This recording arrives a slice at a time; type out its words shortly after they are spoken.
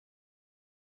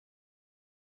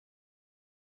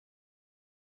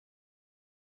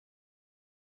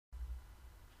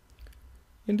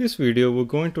In this video, we're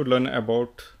going to learn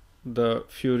about the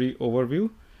Fiori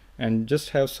overview and just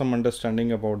have some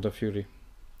understanding about the Fiori.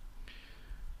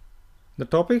 The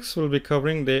topics we'll be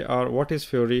covering, they are what is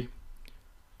Fiori,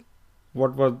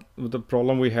 what was the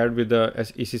problem we had with the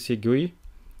ECC GUI,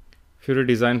 Fiori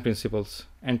design principles,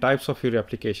 and types of Fiori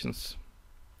applications.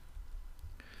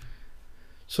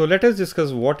 So let us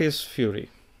discuss what is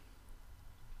Fiori.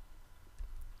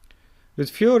 With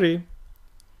Fiori,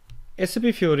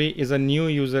 SAP Fiori is a new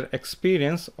user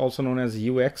experience, also known as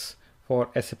UX, for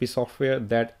SAP software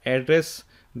that address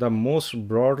the most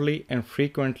broadly and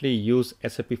frequently used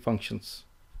SAP functions.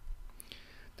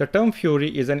 The term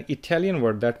Fiori is an Italian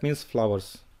word that means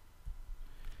flowers.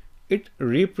 It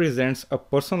represents a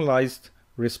personalized,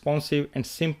 responsive, and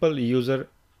simple user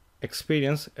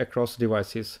experience across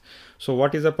devices. So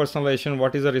what is a personalization?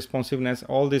 What is a responsiveness?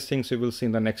 All these things we will see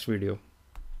in the next video.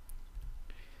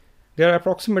 There are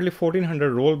approximately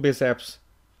 1400 role-based apps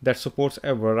that supports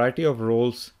a variety of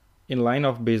roles in line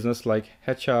of business like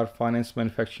HR, finance,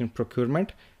 manufacturing,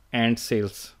 procurement, and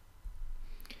sales.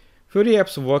 Fiori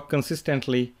apps work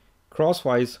consistently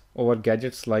crosswise over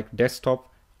gadgets like desktop,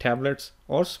 tablets,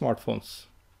 or smartphones.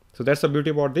 So that's the beauty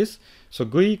about this. So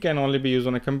GUI can only be used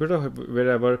on a computer,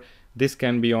 wherever this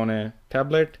can be on a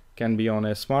tablet, can be on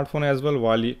a smartphone as well.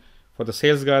 While for the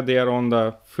sales guy, they are on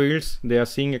the fields, they are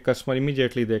seeing a customer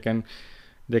immediately, they can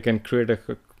create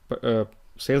a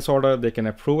sales order, they can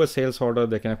approve a sales order,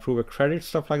 they can approve a credit,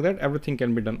 stuff like that. Everything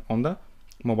can be done on the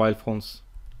mobile phones.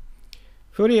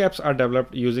 Fiori apps are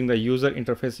developed using the user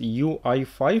interface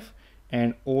UI5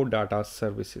 and OData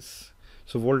services.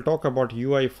 So we'll talk about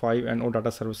UI5 and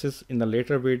OData services in the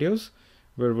later videos,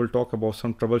 where we'll talk about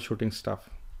some troubleshooting stuff.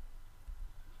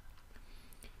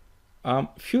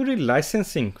 Fiori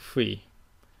licensing fee.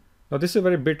 Now this is a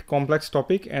very bit complex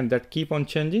topic and that keep on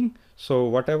changing. So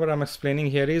whatever I'm explaining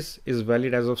here is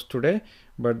valid as of today,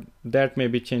 but that may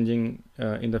be changing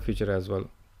in the future as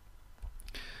well.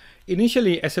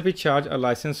 Initially, SAP charged a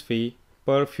license fee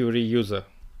per Fiori user.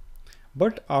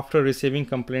 But after receiving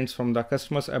complaints from the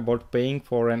customers about paying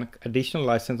for an additional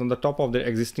license on the top of their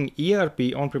existing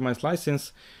ERP on-premise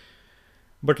license,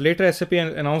 but later SAP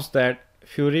announced that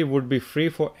Fiori would be free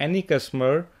for any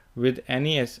customer with an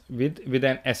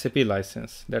SAP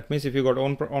license. That means if you got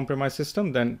on-premise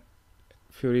system, then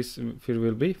Fiori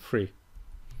will be free.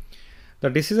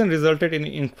 The decision resulted in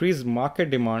increased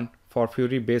market demand for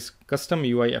Fiori-based custom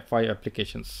UI5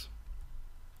 applications.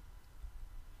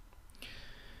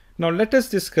 Now let us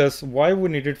discuss why we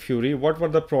needed Fiori. What were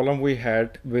the problem we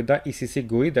had with the ECC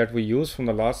GUI that we used from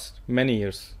the last many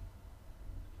years.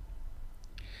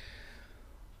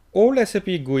 Old SAP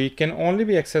GUI can only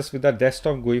be accessed with the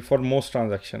desktop GUI for most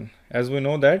transactions. As we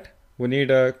know that we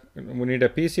need a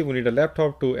PC, we need a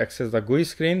laptop to access the GUI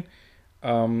screen.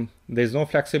 There is no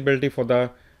flexibility for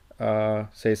the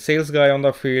say sales guy on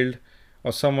the field,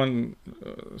 or some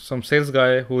sales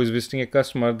guy who is visiting a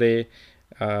customer.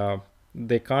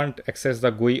 They can't access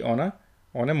the GUI on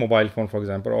a mobile phone, for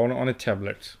example, or on a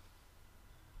tablet.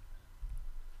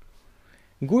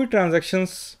 GUI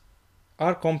transactions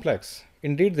are complex.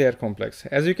 Indeed, they are complex.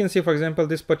 As you can see, for example,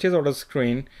 this purchase order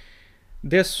screen,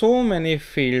 there are so many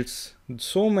fields,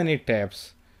 so many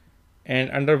tabs,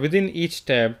 and within each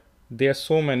tab, there are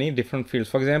so many different fields.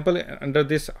 For example, under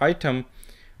this item,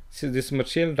 this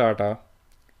material data,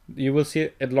 you will see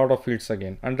a lot of fields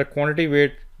again. Under quantity,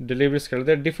 weight, delivery schedule,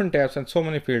 there are different tabs and so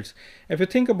many fields. If you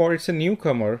think about it, it's a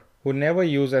newcomer who never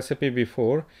used SAP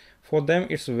before. For them,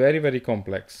 it's very, very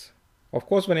complex. Of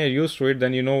course, when you're used to it,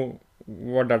 then you know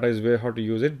what data is where, how to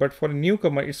use it. But for a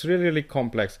newcomer, it's really, really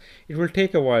complex. It will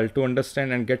take a while to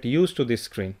understand and get used to this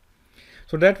screen.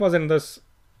 So that was another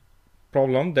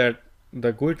problem, that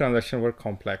the GUI transactions were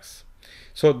complex.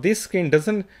 So this screen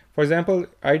doesn't, for example,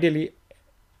 ideally,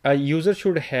 a user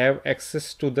should have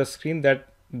access to the screen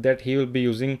that he will be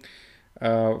using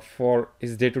for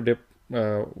his day-to-day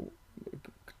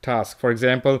task. For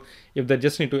example, if they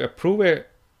just need to approve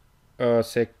a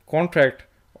say contract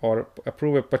or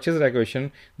approve a purchase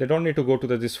requisition, they don't need to go to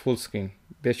this full screen.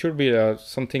 There should be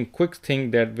something quick thing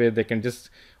that way they can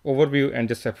just overview and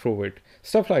just approve it,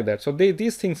 stuff like that. So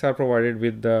these things are provided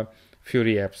with the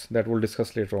Fiori apps that we'll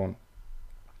discuss later on.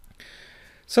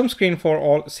 Same screen for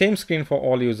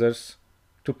all users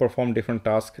to perform different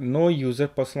tasks. No user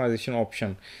personalization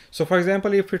option. So for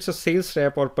example, if it's a sales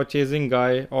rep or purchasing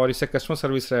guy, or it's a customer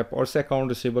service rep, or it's an account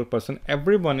receivable person,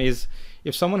 everyone is,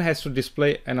 if someone has to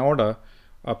display an order,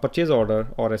 a purchase order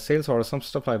or a sales order, some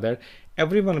stuff like that,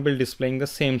 everyone will be displaying the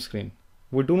same screen.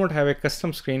 We do not have a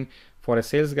custom screen for a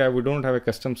sales guy. We don't have a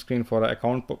custom screen for an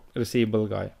account receivable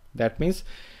guy. That means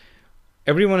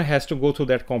everyone has to go through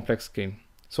that complex screen.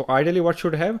 So ideally what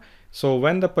should have, so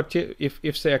when the purchase,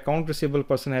 if say account receivable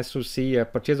person has to see a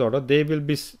purchase order, they will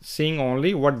be seeing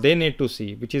only what they need to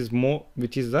see, which is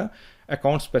the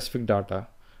account specific data.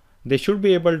 They should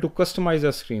be able to customize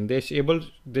the screen. They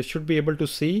should be able to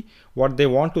see what they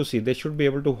want to see. They should be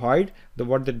able to hide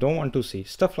what they don't want to see,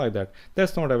 stuff like that.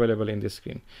 That's not available in this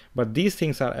screen, but these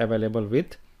things are available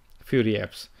with Fiori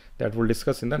apps that we'll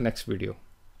discuss in the next video.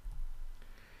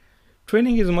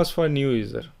 Training is must for a new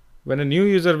user. When a new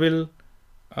user will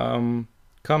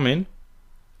come in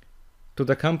to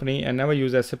the company and never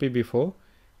use SAP before,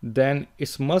 then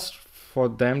it's must for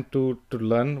them to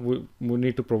learn. We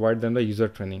need to provide them the user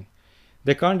training.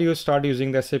 They can't start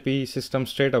using the SAP system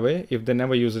straight away if they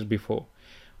never used it before.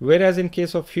 Whereas in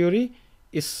case of Fiori,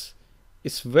 it's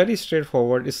very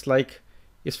straightforward. It's like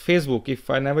it's Facebook. If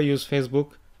I never use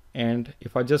Facebook and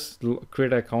if I just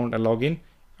create an account and log in,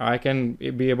 I can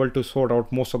be able to sort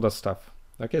out most of the stuff.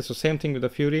 Okay, so same thing with the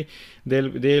Fiori. They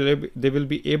will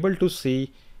be able to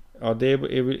see, they will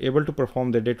be able to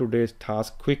perform the day-to-day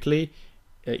task quickly,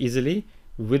 easily,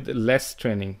 with less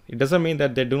training. It doesn't mean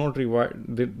that they do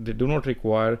not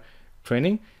require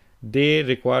training. They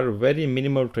require very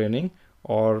minimal training,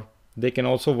 or they can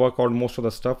also work out most of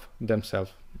the stuff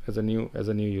themselves as a new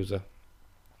user.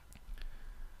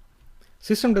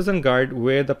 System doesn't guide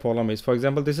where the problem is. For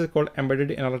example, this is called embedded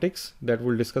analytics that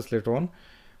we'll discuss later on.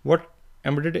 What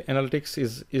embedded analytics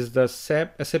is the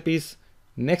SAP's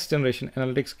next generation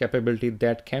analytics capability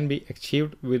that can be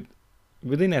achieved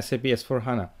within SAP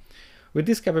S4HANA. With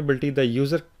this capability, the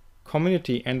user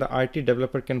community and the IT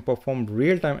developer can perform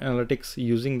real-time analytics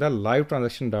using the live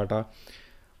transaction data,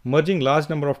 merging large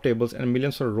number of tables and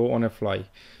millions of rows on a fly.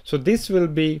 So this will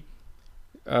be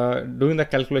doing the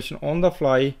calculation on the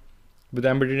fly. With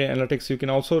embedded analytics, you can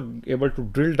also be able to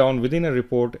drill down within a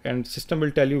report, and system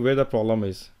will tell you where the problem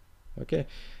is. Okay,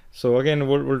 so again,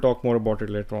 we'll talk more about it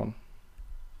later on.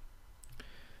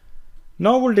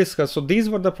 Now we'll discuss. So these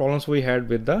were the problems we had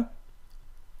with the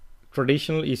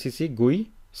traditional ECC GUI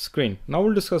screen. Now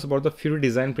we'll discuss about the Fiori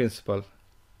design principle.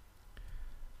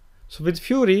 So with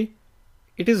Fiori,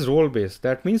 it is role based.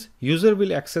 That means user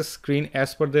will access screen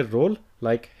as per their role,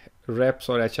 like reps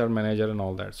or HR manager and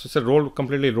all that. So it's a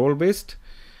completely role based.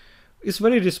 It's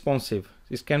very responsive.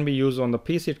 It can be used on the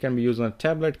PC, it can be used on a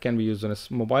tablet, can be used on a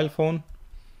mobile phone.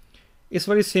 It's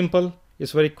very simple.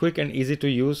 It's very quick and easy to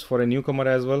use for a newcomer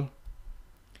as well.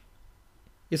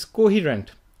 It's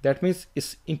coherent. That means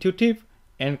it's intuitive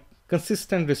and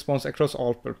consistent response across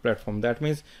all platforms. That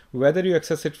means whether you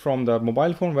access it from the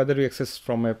mobile phone, whether you access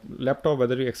from a laptop,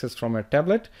 whether you access from a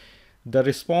tablet, the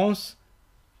response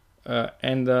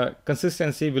and the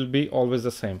consistency will be always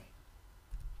the same.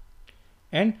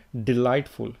 And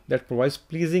delightful, that provides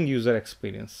pleasing user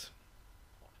experience.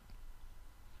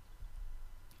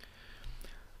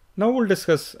 Now we'll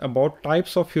discuss about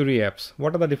types of Fiori apps.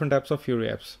 What are the different types of Fiori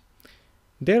apps?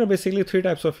 There are basically three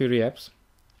types of Fiori apps.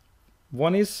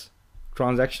 One is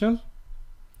transactional,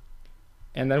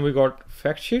 and then we got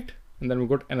Factsheet, and then we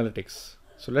got analytics.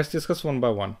 So let's discuss one by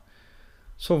one.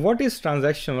 So what is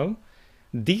transactional?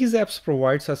 These apps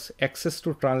provides us access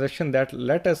to transaction that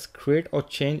let us create or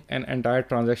change an entire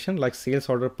transaction, like sales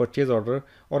order, purchase order,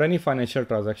 or any financial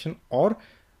transaction, or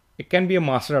it can be a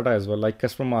master data as well, like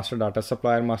customer master data,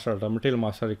 supplier master data, material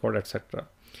master record, etc.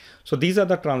 So these are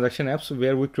the transaction apps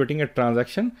where we're creating a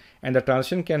transaction, and the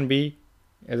transaction can be,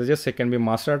 as I just said, can be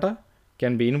master data,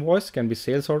 can be invoice, can be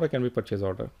sales order, can be purchase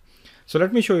order. So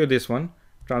let me show you this one,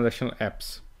 transactional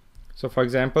apps. So for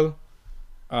example,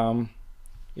 when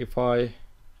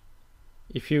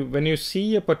you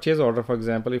see a purchase order, for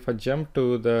example, if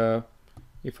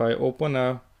I open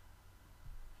a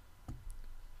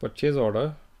purchase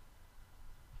order,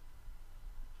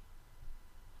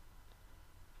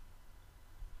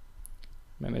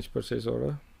 manage purchase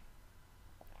order,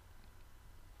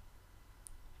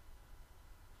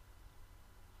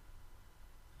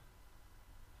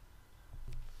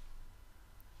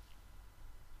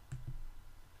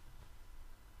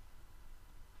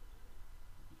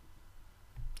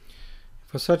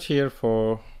 if I search here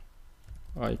for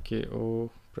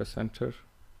IKO, press enter,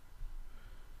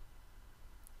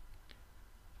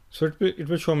 so it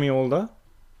will show me all the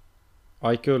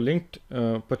IKO linked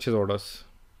purchase orders.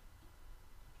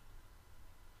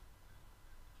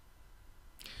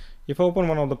 If I open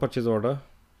one of the purchase order,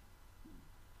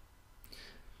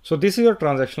 so this is your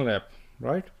transactional app,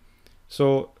 right?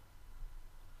 So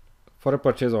for a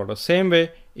purchase order, same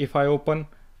way, if I open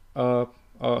a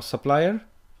supplier,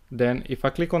 then if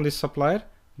I click on this supplier,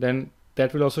 then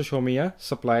that will also show me a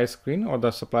supplier screen or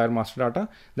the supplier master data.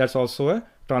 That's also a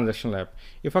transactional app.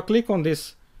 If I click on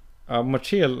this a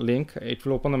material link. It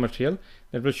will open the material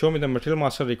that will show me the material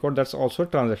master record. That's also a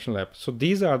transactional app. So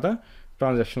these are the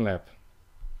transactional app.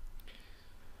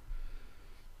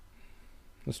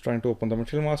 Just trying to open the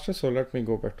material master. So let me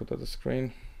go back to the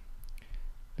screen.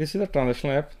 This is the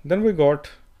transactional app. Then we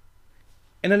got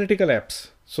analytical apps.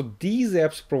 So these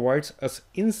apps provides us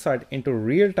insight into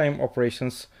real-time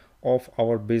operations of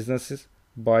our businesses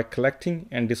by collecting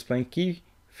and displaying key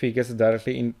figures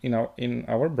directly in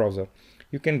our browser.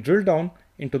 You can drill down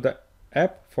into the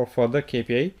app for further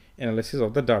KPI analysis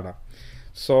of the data.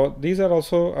 So these are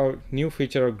also a new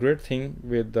feature, a great thing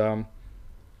with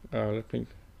let me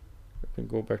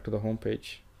go back to the home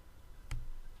page.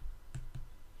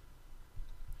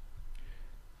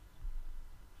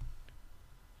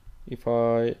 If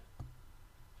I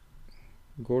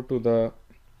go to the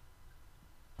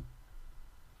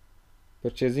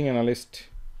purchasing analyst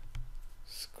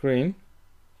screen,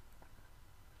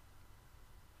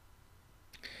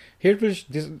 here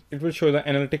it will show the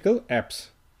analytical apps.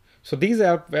 So these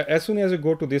apps, as soon as you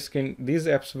go to this screen, these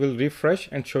apps will refresh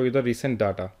and show you the recent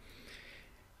data.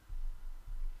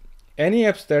 Any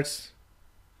apps that's,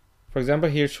 for example,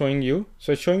 here showing you,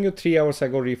 so it's showing you 3 hours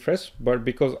ago refresh, but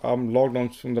because I'm logged on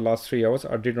from the last 3 hours,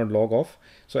 I did not log off.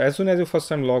 So as soon as you first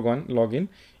time log in,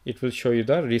 it will show you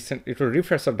the recent, it will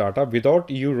refresh the data without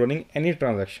you running any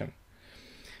transaction.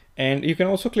 And you can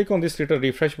also click on this little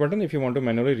refresh button if you want to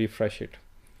manually refresh it.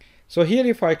 So here,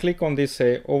 if I click on this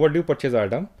overdue purchase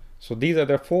item, so these are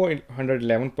the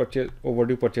 411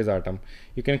 overdue purchase item.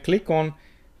 You can click on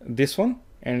this one,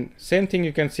 and same thing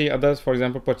you can see others, for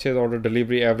example, purchase order,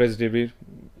 delivery, average delivery,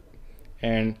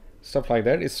 and stuff like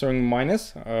that. It's showing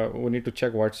minus. We need to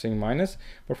check why it's saying minus.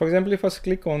 But for example, if I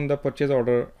click on the purchase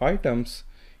order items,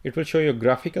 it will show you a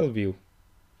graphical view.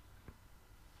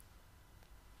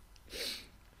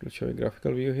 It will show you a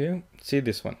graphical view here. See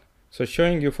this one. So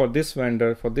showing you for this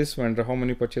vendor, how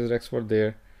many purchase racks were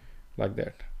there, like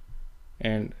that.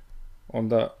 And on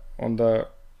the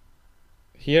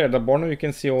here at the bottom you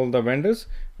can see all the vendors,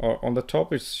 or on the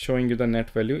top it's showing you the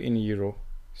net value in euro,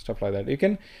 stuff like that. You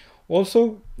can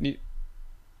also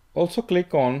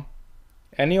click on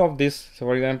any of this. So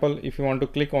for example, if you want to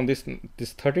click on this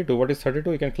 32, what is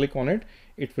 32, you can click on it.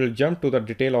 It will jump to the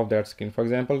detail of that screen. For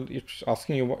example, it's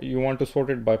asking you want to sort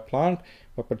it by plant,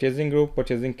 by purchasing group,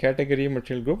 purchasing category,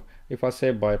 material group. If I say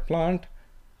by plant,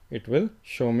 it will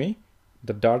show me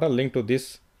the data linked to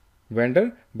this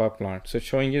vendor by plant. So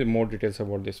showing you more details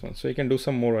about this one. So you can do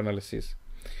some more analysis.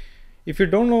 If you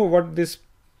don't know what this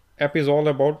app is all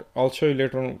about, I'll show you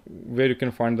later on where you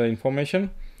can find the information,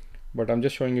 but I'm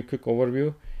just showing you a quick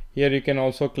overview. Here you can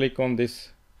also click on this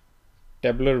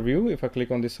tabular view. If I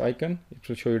click on this icon, it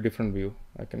will show you a different view.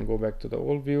 I can go back to the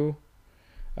old view.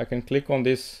 I can click on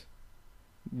this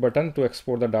button to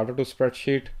export the data to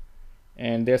spreadsheet,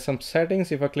 and there's some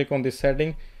settings. If I click on this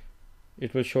setting,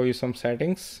 it will show you some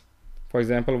settings. For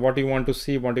example, what you want to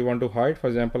see, what you want to hide. For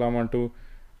example, I want to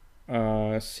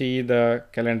see the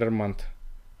calendar month.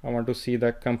 I want to see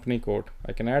the company code.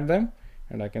 I can add them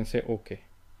and I can say OK.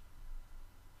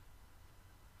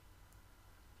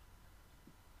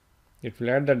 It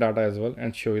will add the data as well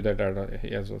and show you the data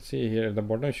as well. See here at the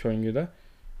bottom showing you the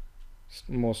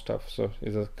more stuff. So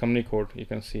is a company code you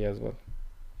can see as well.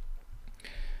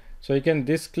 So you can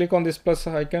click on this plus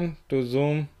icon to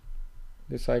zoom,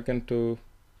 this icon to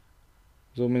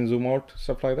zoom in, zoom out,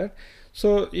 stuff like that.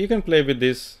 So you can play with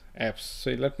these apps.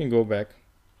 So let me go back.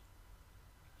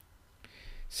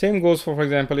 Same goes for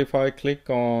example, if I click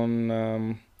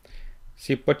on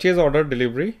see purchase order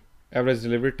delivery, average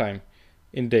delivery time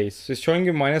in days. So it's showing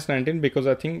you -19 because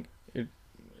I think it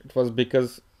was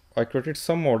because I created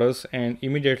some orders and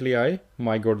immediately I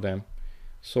migrate them.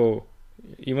 So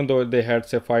even though they had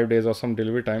say 5 days or some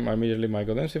delivery time, I immediately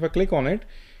migrate them. So if I click on it,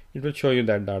 it will show you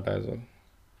that data as well.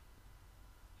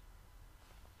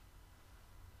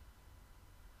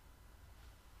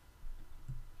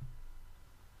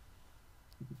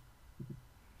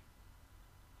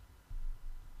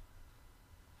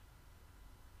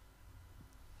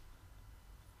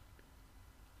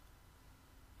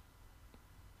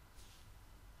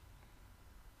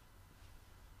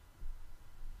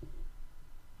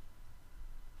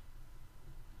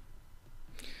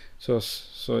 So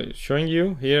it's showing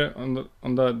you here on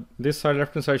the this side,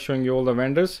 left hand side, showing you all the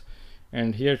vendors,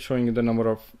 and here it's showing you the number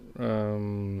of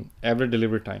average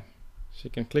delivery time. So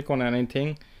you can click on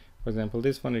anything. For example,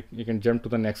 this one, you can jump to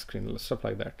the next screen, stuff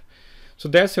like that. So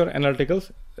that's your analytical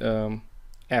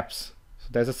apps. So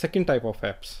there's a second type of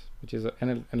apps, which is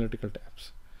analytical apps.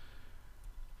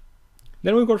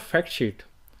 Then we got Factsheet.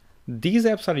 These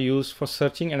apps are used for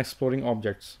searching and exploring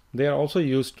objects. They are also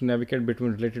used to navigate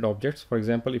between related objects. For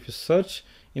example, if you search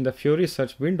in the Fiori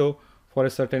search window for a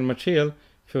certain material,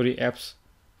 Fiori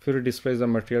displays the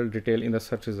material detail in the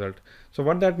search result. So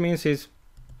what that means is,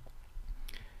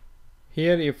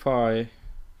 here if I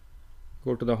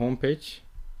go to the home page,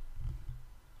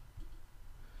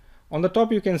 on the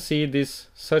top you can see this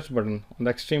search button on the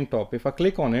extreme top. If I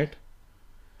click on it,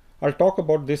 I'll talk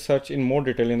about this search in more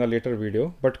detail in the later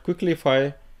video, but quickly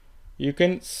you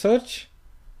can search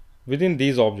within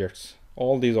these objects,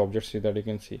 all these objects that you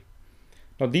can see.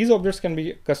 Now these objects can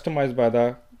be customized by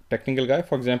the technical guy.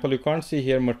 For example, you can't see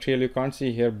here material, you can't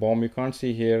see here BOM, you can't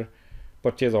see here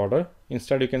purchase order.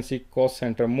 Instead you can see cost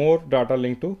center, more data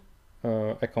linked to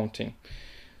accounting.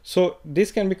 So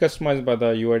this can be customized by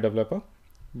the UI developer.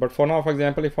 But for now, for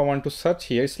example, if I want to search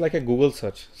here, it's like a Google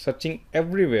search, searching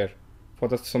everywhere for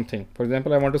something. For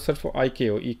example, I want to search for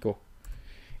eco.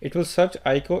 It will search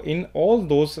eco in all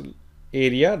those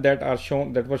area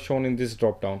that were shown in this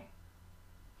drop down.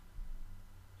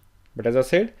 But as I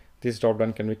said, this drop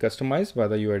down can be customized by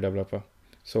the UI developer.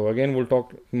 So again, we'll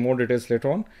talk in more details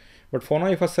later on. But for now,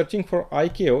 if I'm searching for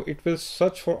IKO, it will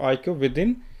search for IKO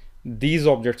within these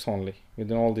objects only,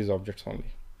 within all these objects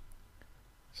only.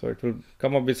 So it will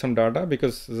come up with some data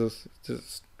because this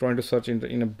is trying to search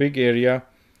in a big area.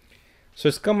 So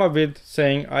it's come up with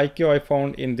saying IKO I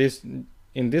found in this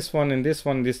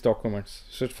documents.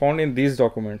 So it's found in these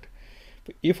document.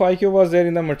 If IKO was there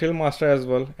in the material master as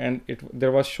well, and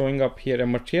there was showing up here a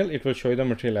material, it will show you the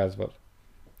material as well.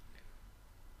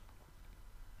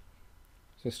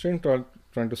 So still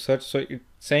trying to search. So it's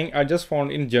saying I just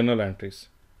found in journal entries.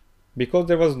 Because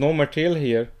there was no material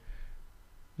here,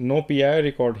 no PI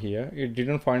record here, it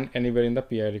didn't find anywhere in the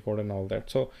PI record and all that.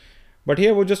 So, but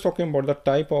here we're just talking about the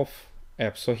type of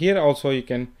apps. So here also you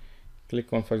can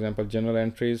click on, for example, journal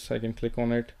entries. I can click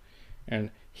on it, and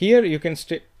here you can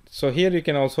so here you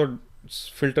can also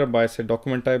filter by, say,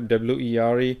 document type,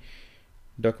 WERE,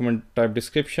 document type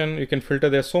description. You can filter.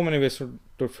 There are so many ways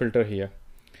to filter here.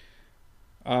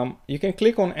 You can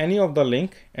click on any of the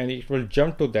link and it will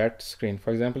jump to that screen.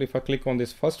 For example, if I click on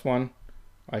this first one,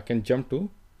 I can jump to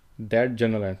that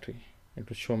journal entry. It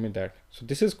will show me that. So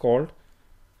this is called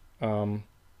third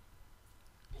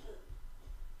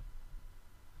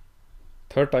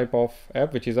type of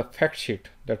app, which is a fact sheet,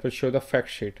 that will show the fact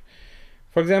sheet.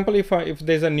 For example, if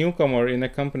there's a newcomer in a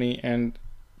company and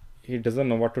he doesn't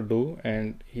know what to do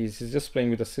and he's just playing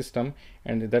with the system,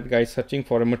 and that guy is searching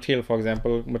for a material, for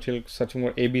example, material searching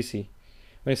for ABC.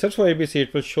 When you search for ABC,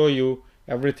 it will show you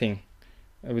everything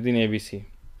within ABC.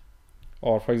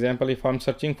 Or for example, if I'm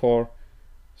searching for,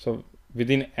 so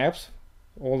within apps,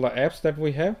 all the apps that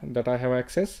we have, that I have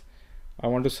access, I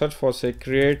want to search for, say,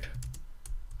 create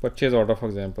purchase order, for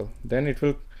example, then it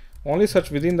will only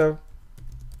search within the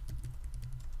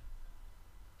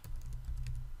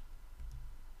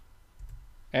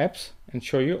apps and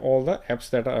show you all the apps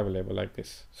that are available like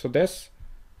this. So that's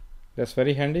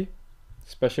very handy,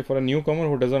 especially for a newcomer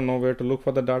who doesn't know where to look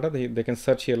for the data. They can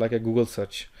search here like a Google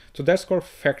search. So that's called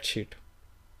fact sheet.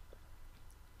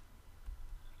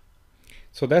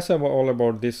 So that's all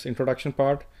about this introduction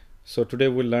part. So today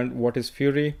we learned what is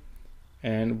Fiori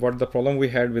and what the problem we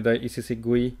had with the ECC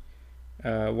GUI,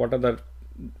 what are the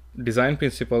design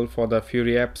principles for the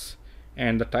Fiori apps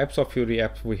and the types of Fiori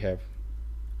apps we have.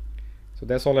 So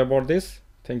that's all about this.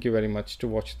 Thank you very much to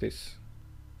watch this.